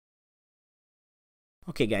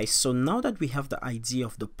Okay guys, so now that we have the ID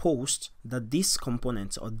of the post that this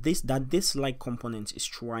component or this like component is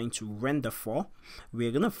trying to render for, we're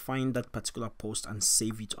gonna find that particular post and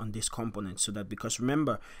save it on this component, so that, because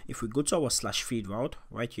remember, if we go to our /feed route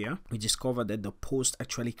right here, we discover that the post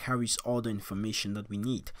actually carries all the information that we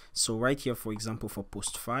need. So right here, for example, for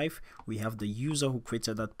post 5, we have the user who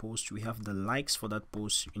created that post, we have the likes for that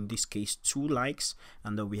post, in this case 2 likes,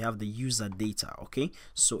 and then we have the user data. Okay,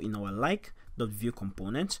 so in our Like.vue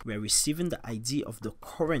component, we are receiving the ID of the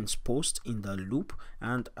current post in the loop,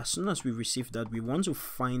 and as soon as we receive that, we want to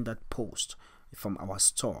find that post from our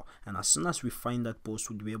store, and as soon as we find that post,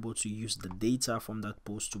 we'll be able to use the data from that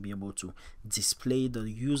post to be able to display the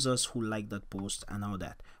users who like that post and all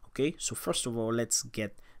that. Okay, so first of all, let's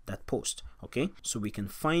get that post. Okay, so we can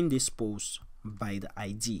find this post by the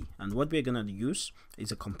ID, and what we're gonna use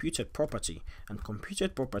is a computed property, and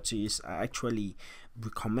computed properties are actually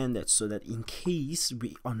recommended so that in case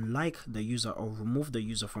we unlike the user or remove the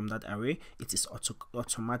user from that array, it is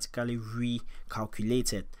automatically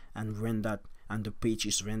recalculated and rendered, and the page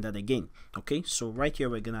is rendered again. Okay, so right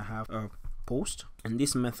here we're gonna have a post, and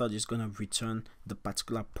this method is going to return the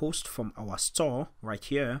particular post from our store right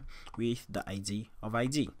here with the ID of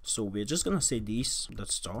ID. So we're just going to say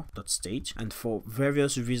this.store.state, and for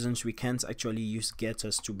various reasons we can't actually use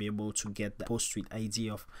getters to be able to get the post with ID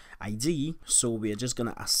of ID, so we're just going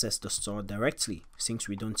to access the store directly. Since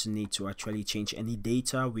we don't need to actually change any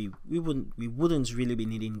data, we wouldn't really be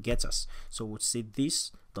needing getters, so we'll say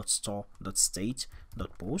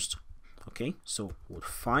this.store.state.post. okay, so we'll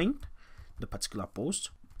find the particular post.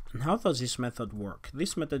 And how does this method work?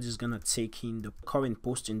 This method is gonna take in the current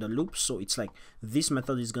post in the loop, so it's like this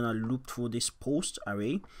method is gonna loop through this post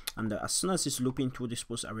array, and as soon as it's looping through this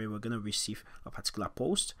post array, we're gonna receive a particular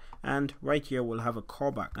post, and right here we'll have a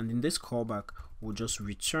callback, and in this callback we'll just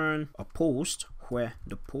return a post where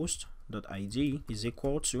the post.id is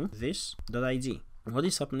equal to this.id. What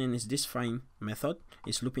is happening is this find method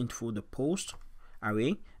is looping through the post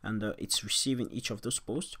array, and it's receiving each of those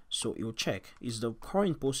posts, so it will check, is the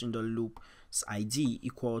current post in the loop's ID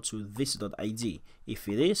equal to this.id? If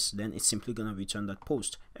it is, then it's simply gonna return that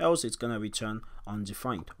post, else it's gonna return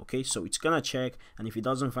undefined. Okay, so it's gonna check, and if it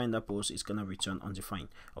doesn't find that post, it's gonna return undefined.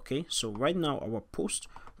 Okay, so right now our post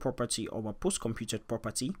property, our post computed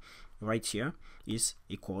property right here is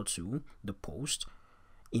equal to the post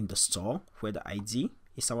in the store, where the ID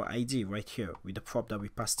is our ID right here with the prop that we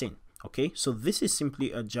passed in. Okay, so this is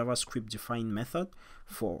simply a JavaScript defined method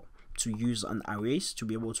to use an arrays to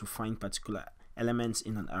be able to find particular elements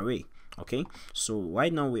in an array. Okay, so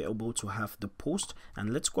right now we're able to have the post,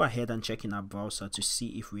 and let's go ahead and check in our browser to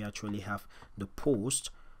see if we actually have the post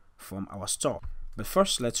from our store. But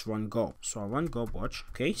first, let's run go. So I'll run go watch.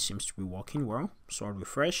 Okay, seems to be working well, so I'll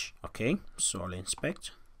refresh. Okay, so I'll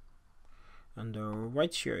inspect, and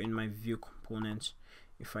right here in my view component,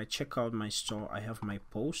 if I check out my store, I have my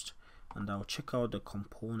post, and I'll check out the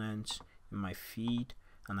component in my feed,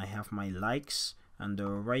 and I have my likes, and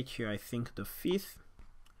right here I think the fifth,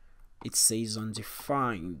 it says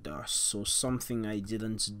undefined, so something I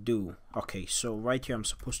didn't do. Okay, so right here I'm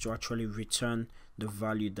supposed to actually return the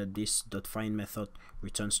value that this .find method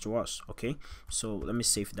returns to us. Okay, so let me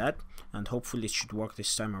save that, and hopefully it should work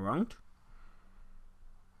this time around.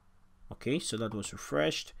 Okay, so that was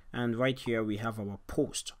refreshed, and right here we have our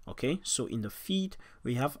post. Okay, so in the feed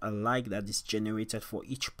we have a like that is generated for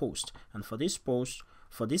each post, and for this post,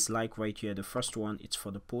 for this like right here, the first one, it's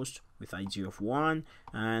for the post with ID of 1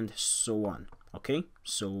 and so on. Okay,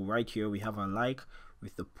 so right here we have a like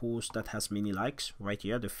with the post that has many likes right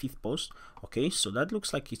here, the fifth post. Okay, so that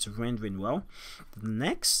looks like it's rendering well. The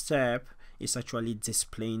next step is actually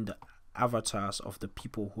displaying the avatars of the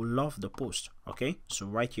people who love the post. Okay, so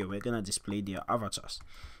right here we're gonna display their avatars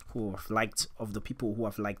who have liked, of the people who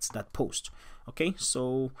have liked that post. Okay,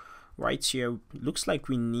 so right here looks like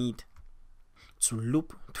we need to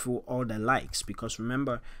loop through all the likes, because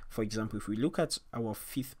remember, for example, if we look at our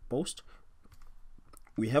fifth post,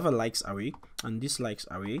 we have a likes array, and this likes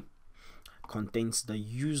array contains the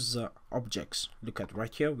user objects. Look at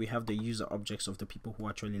right here, we have the user objects of the people who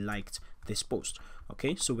actually liked this post.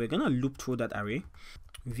 Okay, so we're gonna loop through that array,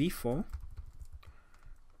 v4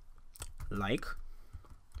 like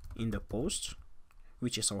in the post,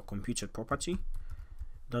 which is our computed property,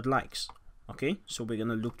 dot likes. Okay, so we're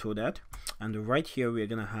gonna loop through that, and right here we're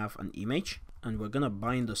gonna have an image, and we're gonna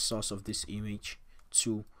bind the source of this image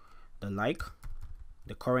to the like,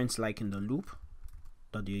 the current like in the loop,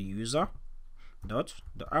 dot the user dot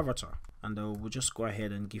the avatar, and we'll just go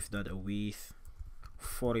ahead and give that a width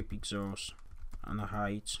 40 pixels and a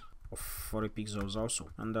height of 40 pixels also.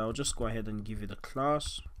 And I'll just go ahead and give it a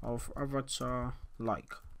class of avatar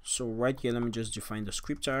like. So right here, let me just define the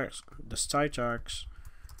script tags, the style tags,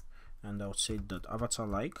 and I'll say that avatar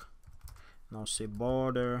like, and I'll say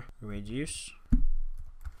border radius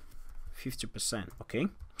 50%. Okay,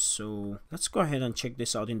 so let's go ahead and check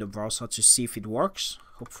this out in the browser to see if it works.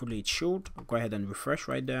 Hopefully it should. I'll go ahead and refresh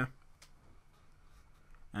right there,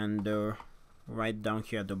 and right down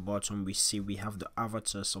here at the bottom we see we have the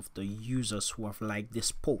avatars of the users who have liked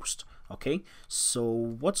this post. Okay, so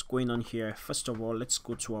what's going on here? First of all, let's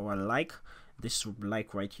go to our like. This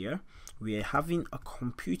like right here, we are having a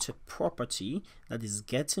computed property that is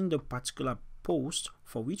getting the particular post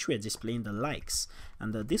for which we are displaying the likes,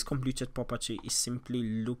 and this computed property is simply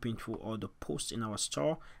looping through all the posts in our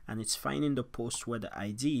store, and it's finding the post where the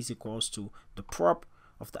ID is equals to the prop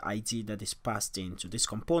of the ID that is passed into this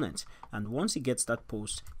component, and once it gets that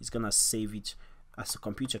post, it's gonna save it as a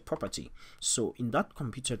computed property. So in that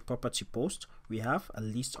computed property post, we have a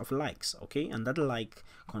list of likes, okay, and that like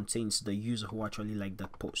contains the user who actually liked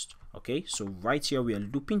that post. Okay, so right here we are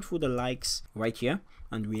looping through the likes right here,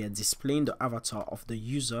 and we are displaying the avatar of the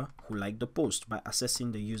user who liked the post by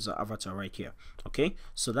accessing the user avatar right here. Okay,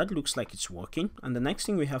 so that looks like it's working, and the next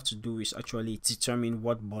thing we have to do is actually determine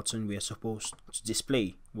what button we are supposed to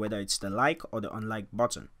display, whether it's the like or the unlike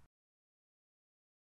button.